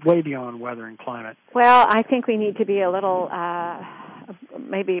goes way beyond weather and climate. Well, I think we need to be a little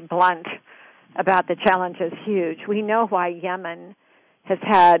maybe blunt about the challenge is huge. We know why Yemen has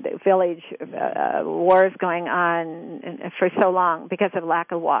had village wars going on for so long, because of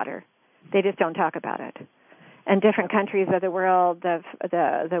lack of water. They just don't talk about it. And different countries of the world,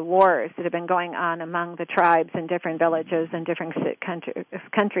 the wars that have been going on among the tribes in different villages and different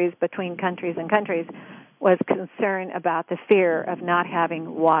countries, between countries and countries, was concern about the fear of not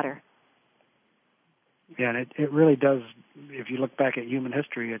having water. Yeah, and it really does. If you look back at human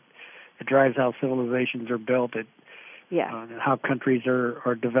history, it drives how civilizations are built. How countries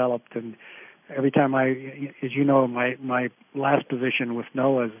are developed. And every time as you know, my last position with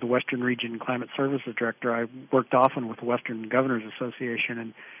NOAA as the Western Region Climate Services Director, I worked often with the Western Governors Association,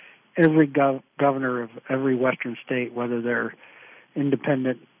 and every governor of every Western state, whether they're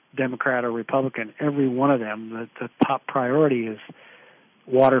independent, Democrat, or Republican, every one of them, the top priority is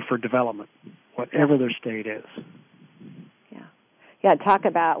water for development, whatever their state is. Yeah, talk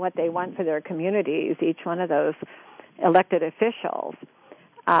about what they want for their communities, each one of those elected officials.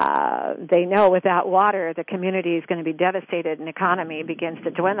 They know without water, the community is going to be devastated and the economy begins to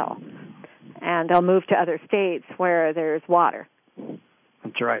dwindle. And they'll move to other states where there's water.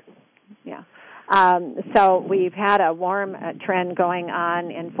 That's right. Yeah. So we've had a warm trend going on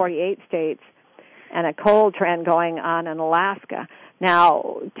in 48 states and a cold trend going on in Alaska.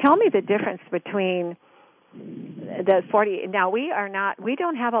 Now, tell me the difference between the 40. Now, we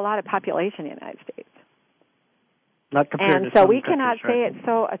don't have a lot of population in the United States. Not compared and to so some we countries, cannot say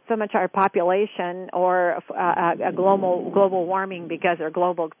it's so much our population or a global warming or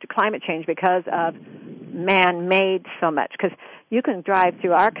global climate change because of man-made so much. Because you can drive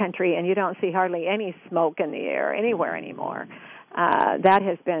through our country and you don't see hardly any smoke in the air anywhere anymore. That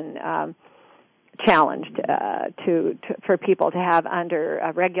has been challenged for people to have under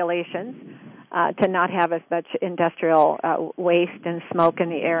regulations, to not have as much industrial waste and smoke in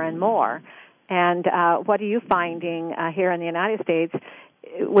the air and more. And what are you finding here in the United States?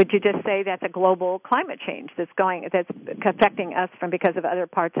 Would you just say that's a global climate change that's affecting us because of other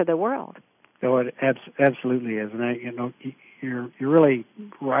parts of the world? No, it absolutely is, and you're really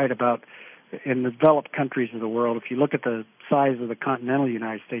right about in the developed countries of the world. If you look at the size of the continental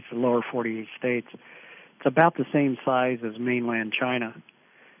United States, the lower 48 states, it's about the same size as mainland China,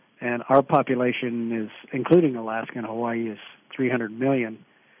 and our population is, including Alaska and Hawaii, is 300 million.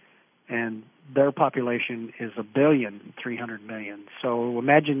 And their population is 1,300,000,000. So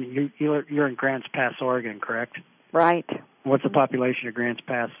imagine you're in Grants Pass, Oregon, correct? Right. What's the population of Grants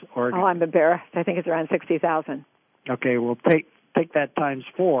Pass, Oregon? Oh, I'm embarrassed. I think it's around 60,000. Okay, well, take that times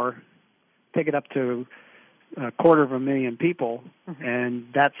 4, take it up to 250,000 people, and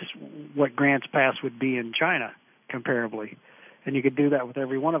that's what Grants Pass would be in China, comparably. And you could do that with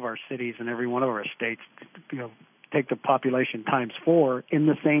every one of our cities and every one of our states. Take the population times 4 in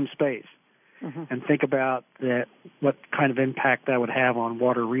the same space, and think about that. What kind of impact that would have on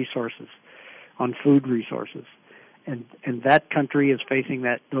water resources, on food resources, and that country is facing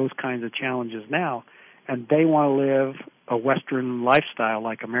those kinds of challenges now, and they want to live a Western lifestyle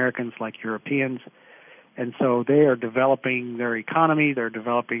like Americans, like Europeans, and so they are developing their economy. They're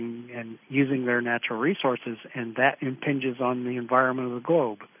developing and using their natural resources, and that impinges on the environment of the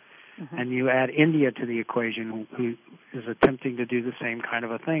globe. And you add India to the equation, who is attempting to do the same kind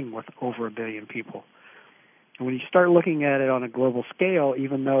of a thing with over 1 billion people. And when you start looking at it on a global scale,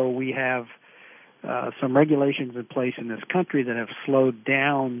 even though we have some regulations in place in this country that have slowed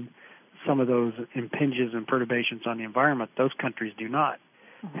down some of those impinges and perturbations on the environment, those countries do not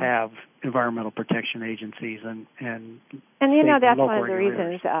have environmental protection agencies and that's one of the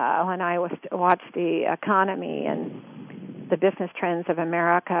reasons when I watched the economy and the business trends of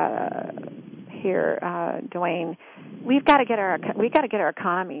America here, Dwayne, we've got to get our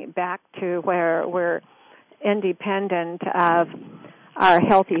economy back to where we're independent of our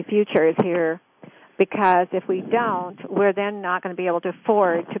healthy futures here, because if we don't, we're then not going to be able to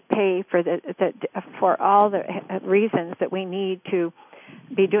afford to pay for all the reasons that we need to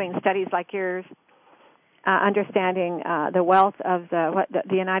be doing studies like yours, understanding the wealth of the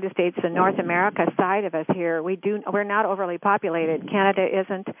United States, the North America side of us here. We're not overly populated. Canada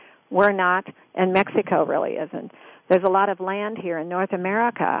isn't. We're not, and Mexico really isn't. There's a lot of land here in North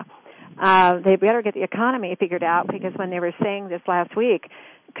America. They better get the economy figured out, because when they were saying this last week,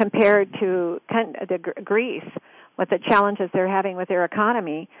 compared to Greece, with the challenges they're having with their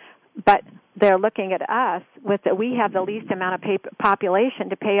economy, but they're looking at us we have the least amount of population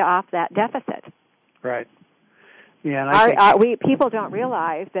to pay off that deficit. Right. Yeah, and people don't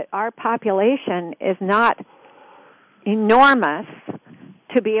realize that our population is not enormous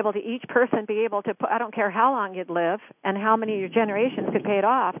to be able to, each person be able to, I don't care how long you'd live and how many of your generations could pay it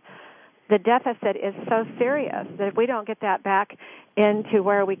off. The deficit is so serious that if we don't get that back into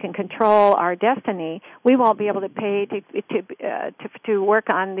where we can control our destiny, we won't be able to pay to work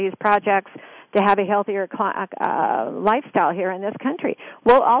on these projects to have a healthier lifestyle here in this country.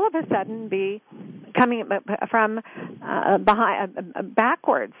 We'll all of a sudden be coming from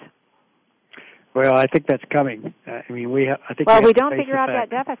backwards. Well, I think that's coming. I mean, we don't figure out that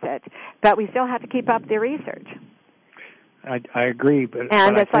deficit, but we still have to keep up the research. I agree, but it's I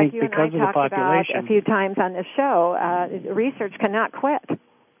like think you and because I of the talked population, about a few times on this show, research cannot quit.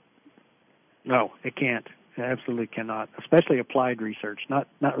 No, it can't. It absolutely cannot. Especially applied research, not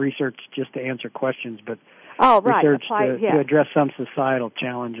research just to answer questions, but research to address some societal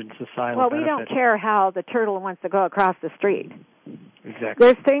challenge and societal benefit. We don't care how the turtle wants to go across the street. Exactly.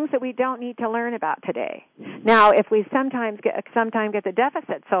 There's things that we don't need to learn about today. Now, if we sometimes get the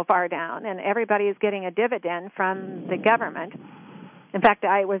deficit so far down and everybody is getting a dividend from the government. In fact,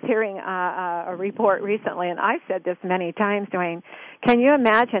 I was hearing a report recently, and I've said this many times, Dwayne. Can you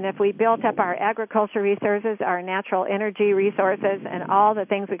imagine if we built up our agriculture resources, our natural energy resources, and all the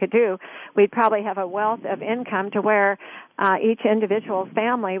things we could do? We'd probably have a wealth of income to where each individual's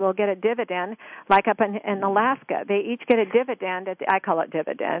family will get a dividend, like up in Alaska. They each get a dividend, I call it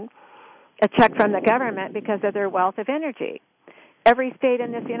dividend, a check from the government because of their wealth of energy. Every state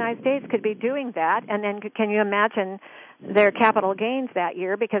in this United States could be doing that, and then can you imagine their capital gains that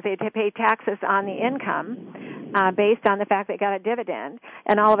year because they pay taxes on the income based on the fact they got a dividend,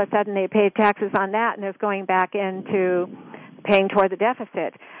 and all of a sudden they pay taxes on that, and it's going back into paying toward the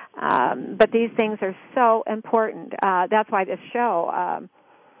deficit. But these things are so important. That's why this show,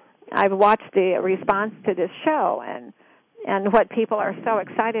 I've watched the response to this show, and what people are so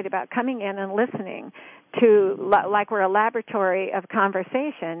excited about coming in and listening to, like we're a laboratory of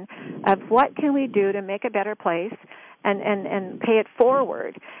conversation of what can we do to make a better place and pay it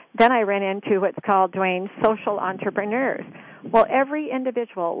forward. Then I ran into what's called, Dwayne, social entrepreneurs. Well, every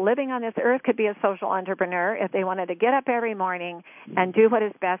individual living on this earth could be a social entrepreneur if they wanted to get up every morning and do what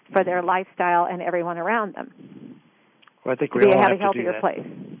is best for their lifestyle and everyone around them. Well, I think we all have to do that. Have a healthier place.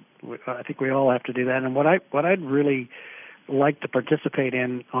 I think we all have to do that. And what I'd really like to participate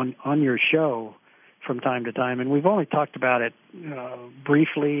in on your show from time to time, and we've only talked about it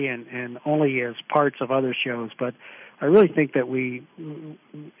briefly and only as parts of other shows, but I really think that it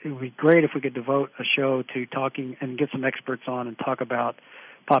would be great if we could devote a show to talking and get some experts on and talk about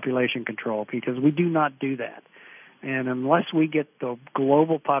population control, because we do not do that. And unless we get the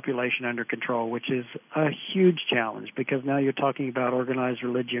global population under control, which is a huge challenge, because now you're talking about organized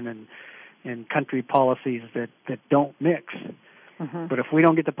religion and country policies that don't mix. Mm-hmm. But if we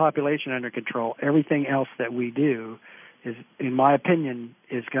don't get the population under control, everything else that we do is, in my opinion,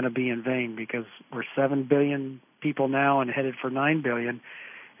 is going to be in vain, because we're 7 billion people now and headed for 9 billion,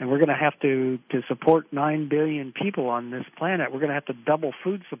 and we're going to have to support 9 billion people on this planet. We're going to have to double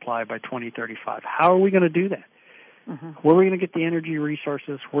food supply by 2035. How are we going to do that? Mm-hmm. Where are we going to get the energy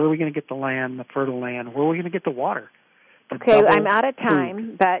resources? Where are we going to get the land, the fertile land? Where are we going to get the water? Okay, I'm out of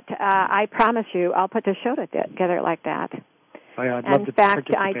time, but I promise you I'll put the show together like that. Oh, yeah, I'd love in fact,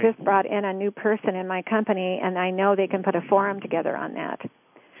 I just brought in a new person in my company, and I know they can put a forum together on that.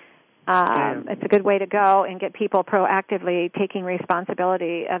 It's a good way to go and get people proactively taking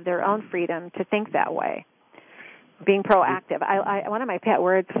responsibility of their own freedom to think that way. Being proactive. One of my pet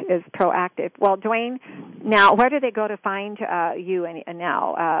words is proactive. Well, Dwayne, now where do they go to find you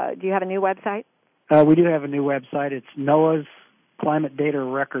now? Do you have a new website? We do have a new website. It's NOAA's Climate Data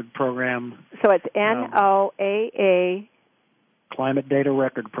Record Program. So it's NOAA. Climate Data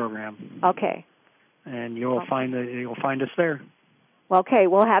Record Program. Okay. And you'll find us there. Well, okay,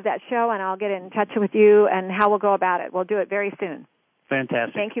 we'll have that show, and I'll get in touch with you and how we'll go about it. We'll do it very soon.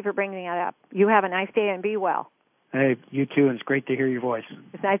 Fantastic. Thank you for bringing that up. You have a nice day and be well. Hey, you too, and it's great to hear your voice.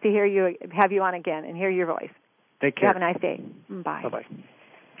 It's nice to have you on again and hear your voice. Take care. You have a nice day. Bye. Bye-bye.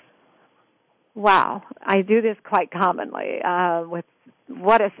 Wow, I do this quite commonly with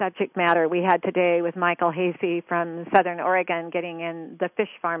what a subject matter we had today with Michael Hasey from Southern Oregon getting in the fish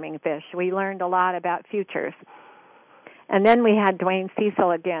farming fish. We learned a lot about futures. And then we had Dwayne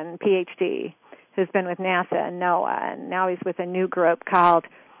Cecil again, PhD, who's been with NASA and NOAA, and now he's with a new group called,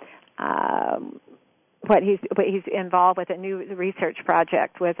 he's involved with a new research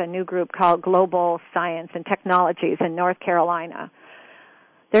project with a new group called Global Science and Technologies in North Carolina.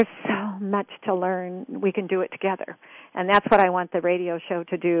 There's so much to learn. We can do it together. And that's what I want the radio show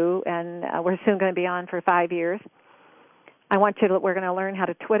to do. And we're soon going to be on for 5 years. We're going to learn how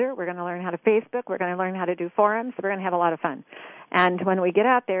to Twitter. We're going to learn how to Facebook. We're going to learn how to do forums. We're going to have a lot of fun. And when we get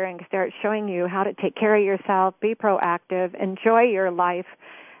out there and start showing you how to take care of yourself, be proactive, enjoy your life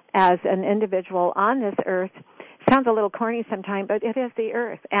as an individual on this earth, sounds a little corny sometimes, but it is the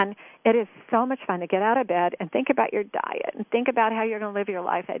earth. And it is so much fun to get out of bed and think about your diet and think about how you're going to live your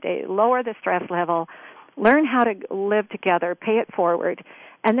life that day, lower the stress level, learn how to live together, pay it forward,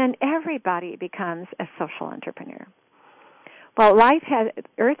 and then everybody becomes a social entrepreneur. Well,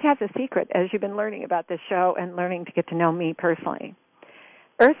 Earth has a secret, as you've been learning about this show and learning to get to know me personally.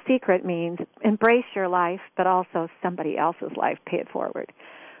 Earth's secret means embrace your life, but also somebody else's life, pay it forward.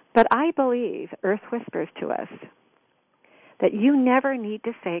 But I believe Earth whispers to us that you never need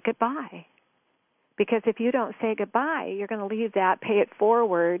to say goodbye. Because if you don't say goodbye, you're going to leave that, pay it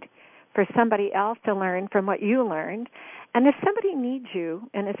forward for somebody else to learn from what you learned. And if somebody needs you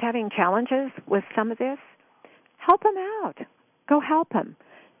and is having challenges with some of this, help them out. Go help them.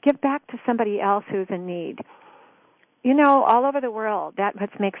 Give back to somebody else who's in need. You know, all over the world, that's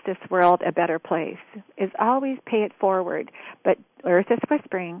what makes this world a better place, is always pay it forward. But Earth is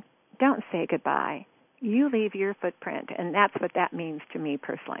whispering, don't say goodbye. You leave your footprint, and that's what that means to me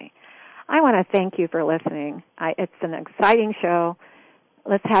personally. I want to thank you for listening. It's an exciting show.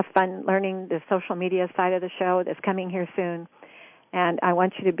 Let's have fun learning the social media side of the show that's coming here soon. And I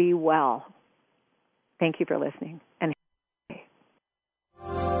want you to be well. Thank you for listening. And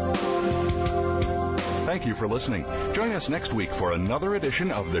thank you for listening. Join us next week for another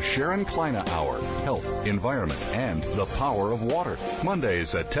edition of the Sharon Kleine Hour, Health, Environment, and the Power of Water.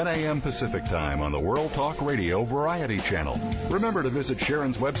 Mondays at 10 a.m. Pacific Time on the World Talk Radio Variety Channel. Remember to visit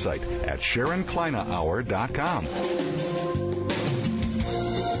Sharon's website at SharonKleinehour.com.